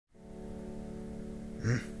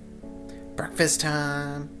Breakfast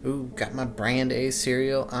time. Ooh, got my brand A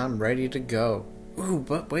cereal. I'm ready to go. Ooh,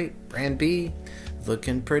 but wait, brand B.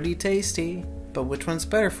 Looking pretty tasty. But which one's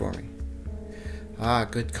better for me? Ah,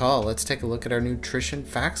 good call. Let's take a look at our nutrition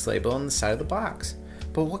facts label on the side of the box.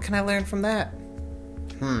 But what can I learn from that?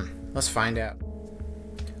 Let's find out.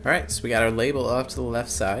 Alright, so we got our label up to the left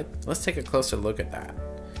side. Let's take a closer look at that.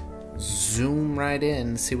 Zoom right in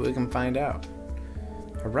and see what we can find out.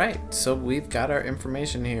 Alright, so we've got our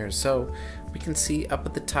information here. So we can see up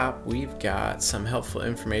at the top we've got some helpful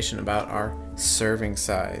information about our serving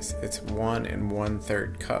size. It's 1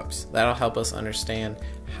 1/3 cups. That'll help us understand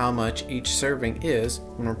how much each serving is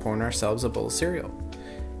when we're pouring ourselves a bowl of cereal.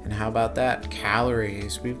 And how about that?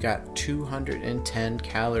 Calories. We've got 210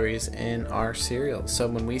 calories in our cereal. So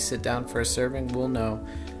when we sit down for a serving, we'll know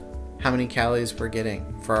how many calories we're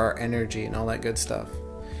getting for our energy and all that good stuff.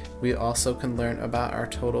 We also can learn about our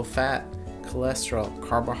total fat, cholesterol,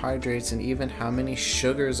 carbohydrates, and even how many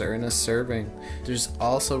sugars are in a serving. There's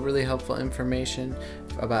also really helpful information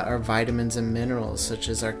about our vitamins and minerals, such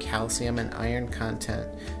as our calcium and iron content.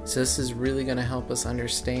 So this is really going to help us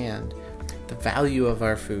understand the value of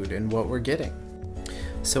our food and what we're getting.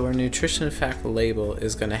 So our nutrition fact label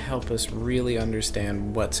is going to help us really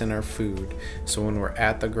understand what's in our food. So when we're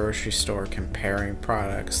at the grocery store comparing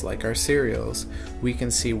products like our cereals, we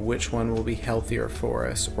can see which one will be healthier for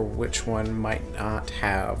us or which one might not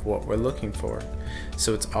have what we're looking for.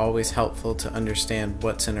 So it's always helpful to understand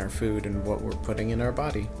what's in our food and what we're putting in our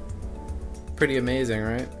body. Pretty amazing,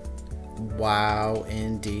 right? Wow,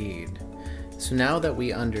 indeed. So now that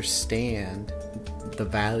we understand the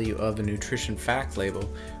value of a nutrition fact label,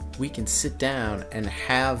 we can sit down and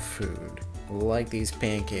have food like these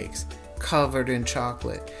pancakes covered in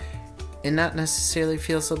chocolate and not necessarily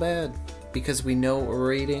feel so bad because we know what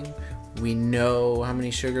we're eating, we know how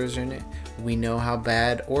many sugars are in it, we know how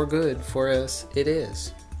bad or good for us it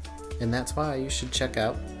is. And that's why you should check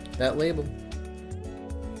out that label.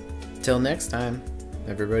 Till next time,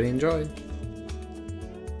 everybody enjoy.